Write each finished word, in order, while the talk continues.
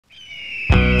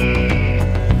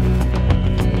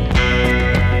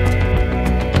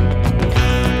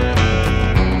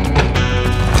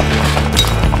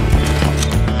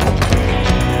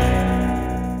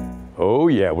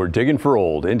Digging for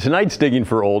Old. In tonight's Digging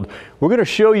for Old, we're going to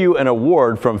show you an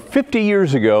award from 50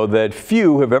 years ago that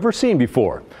few have ever seen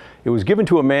before. It was given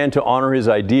to a man to honor his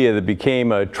idea that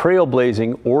became a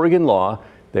trailblazing Oregon law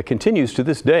that continues to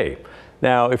this day.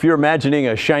 Now, if you're imagining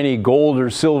a shiny gold or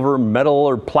silver medal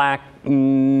or plaque,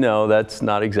 no, that's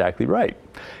not exactly right.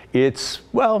 It's,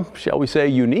 well, shall we say,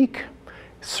 unique?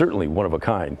 Certainly one of a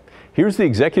kind. Here's the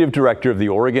executive director of the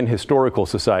Oregon Historical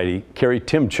Society, Carrie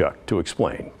Timchuk, to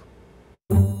explain.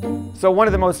 So one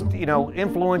of the most,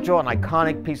 influential and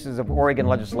iconic pieces of Oregon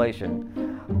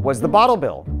legislation was the bottle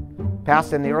bill,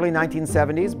 passed in the early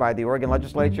 1970s by the Oregon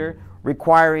legislature,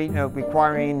 requiring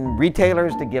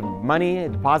retailers to give money,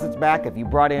 deposits back if you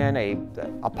brought in a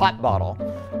pot bottle.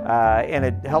 And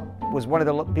it was one of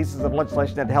the pieces of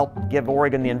legislation that helped give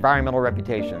Oregon the environmental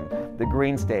reputation, the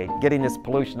green state, getting this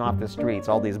pollution off the streets,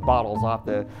 all these bottles off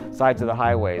the sides of the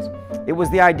highways. It was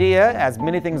the idea, as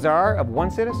many things are, of one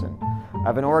citizen,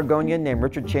 of an Oregonian named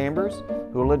Richard Chambers,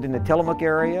 who lived in the Tillamook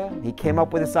area. He came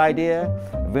up with this idea,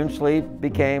 eventually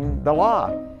became the law.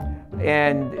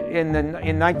 And in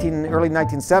early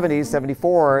 1970s,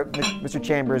 74, Mr.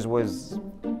 Chambers was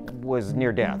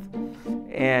near death.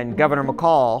 And Governor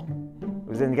McCall,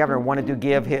 the governor, wanted to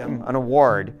give him an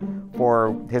award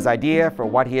for his idea, for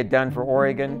what he had done for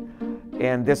Oregon.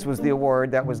 And this was the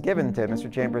award that was given to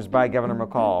Mr. Chambers by Governor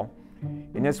McCall.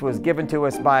 And this was given to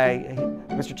us by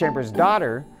Mr. Chambers'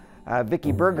 daughter,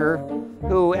 Vicki Berger,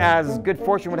 who, as good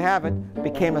fortune would have it,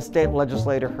 became a state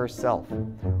legislator herself,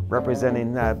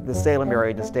 representing the Salem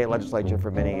area in the state legislature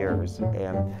for many years.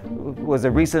 And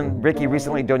Vicki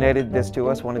recently donated this to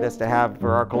us, wanted us to have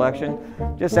for our collection,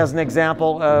 just as an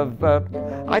example of,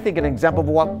 I think, an example of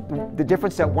what the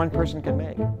difference that one person can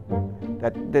make.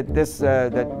 That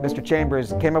Mr.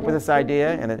 Chambers came up with this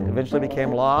idea, and it eventually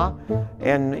became law,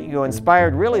 and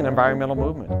inspired really an environmental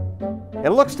movement. It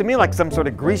looks to me like some sort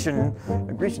of Grecian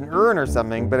urn or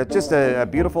something, but it's just a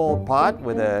beautiful pot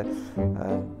with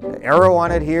an arrow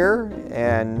on it here,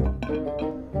 and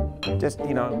just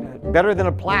better than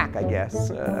a plaque, I guess.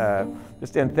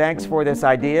 And thanks for this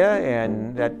idea,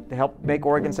 and that helped make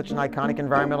Oregon such an iconic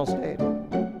environmental state.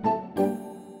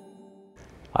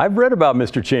 I've read about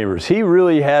Mr. Chambers. He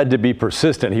really had to be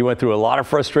persistent. He went through a lot of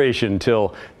frustration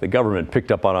until the government picked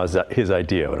up on his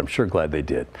idea, but I'm sure glad they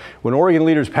did. When Oregon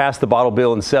leaders passed the bottle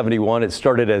bill in '71, it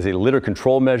started as a litter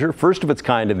control measure, first of its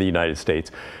kind in the United States.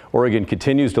 Oregon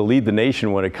continues to lead the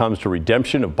nation when it comes to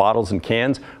redemption of bottles and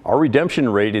cans. Our redemption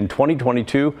rate in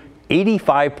 2022,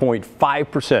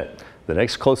 85.5%. The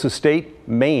next closest state,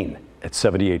 Maine, at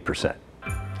 78%.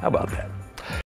 How about that?